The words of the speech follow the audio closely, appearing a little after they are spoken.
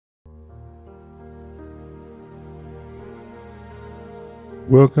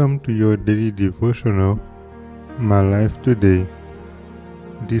Welcome to your daily devotional, My Life Today,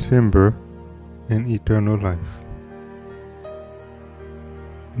 December and Eternal Life.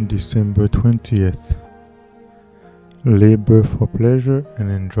 December 20th. Labor for pleasure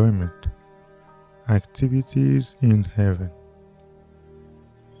and enjoyment. Activities in heaven.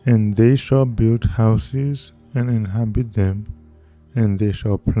 And they shall build houses and inhabit them, and they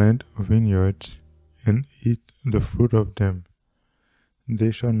shall plant vineyards and eat the fruit of them.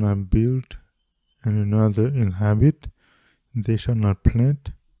 They shall not build and another inhabit, they shall not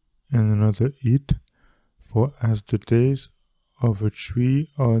plant and another eat, for as the days of a tree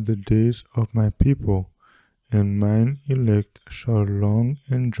are the days of my people, and mine elect shall long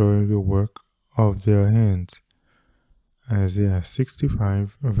enjoy the work of their hands. Isaiah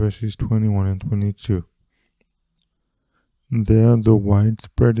 65 verses 21 and 22. There the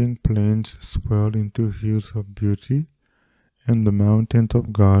wide-spreading plains swell into hills of beauty, and the mountains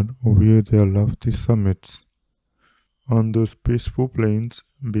of God rear their lofty summits. On those peaceful plains,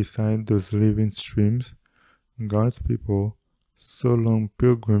 beside those living streams, God's people, so long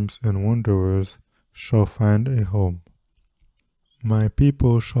pilgrims and wanderers, shall find a home. My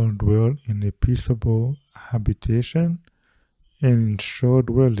people shall dwell in a peaceable habitation, and in sure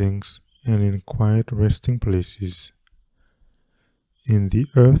dwellings, and in quiet resting places. In the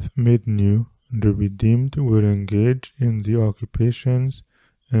earth made new, the redeemed will engage in the occupations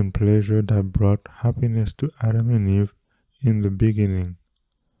and pleasure that brought happiness to Adam and Eve in the beginning.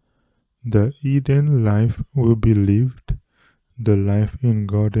 The Eden life will be lived, the life in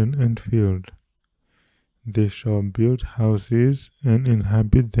garden and field. They shall build houses and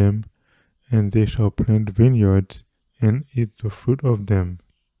inhabit them, and they shall plant vineyards and eat the fruit of them.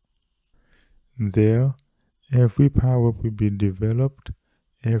 There, every power will be developed,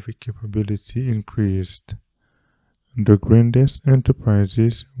 every capability increased. The grandest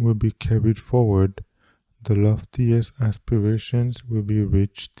enterprises will be carried forward, the loftiest aspirations will be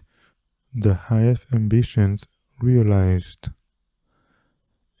reached, the highest ambitions realized.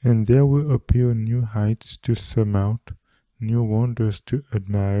 And there will appear new heights to surmount, new wonders to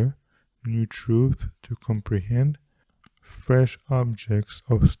admire, new truth to comprehend, fresh objects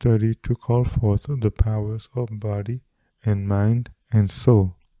of study to call forth the powers of body and mind and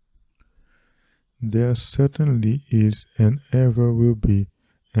soul. There certainly is and ever will be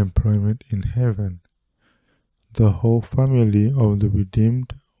employment in heaven. The whole family of the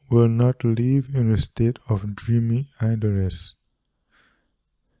redeemed will not live in a state of dreamy idleness.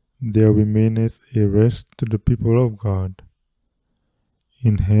 There remaineth a rest to the people of God.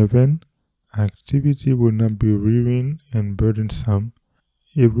 In heaven, activity will not be wearying and burdensome,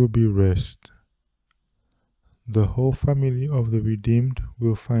 it will be rest. The whole family of the redeemed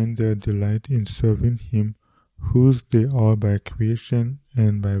will find their delight in serving Him, whose they are by creation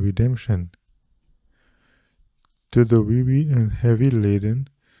and by redemption. To the weary and heavy laden,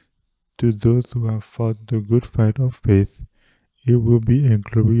 to those who have fought the good fight of faith, it will be a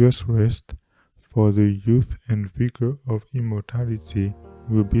glorious rest, for the youth and vigor of immortality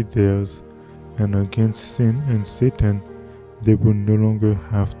will be theirs, and against sin and Satan they will no longer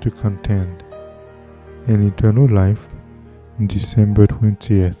have to contend. An eternal life, December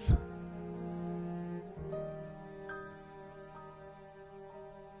 20th.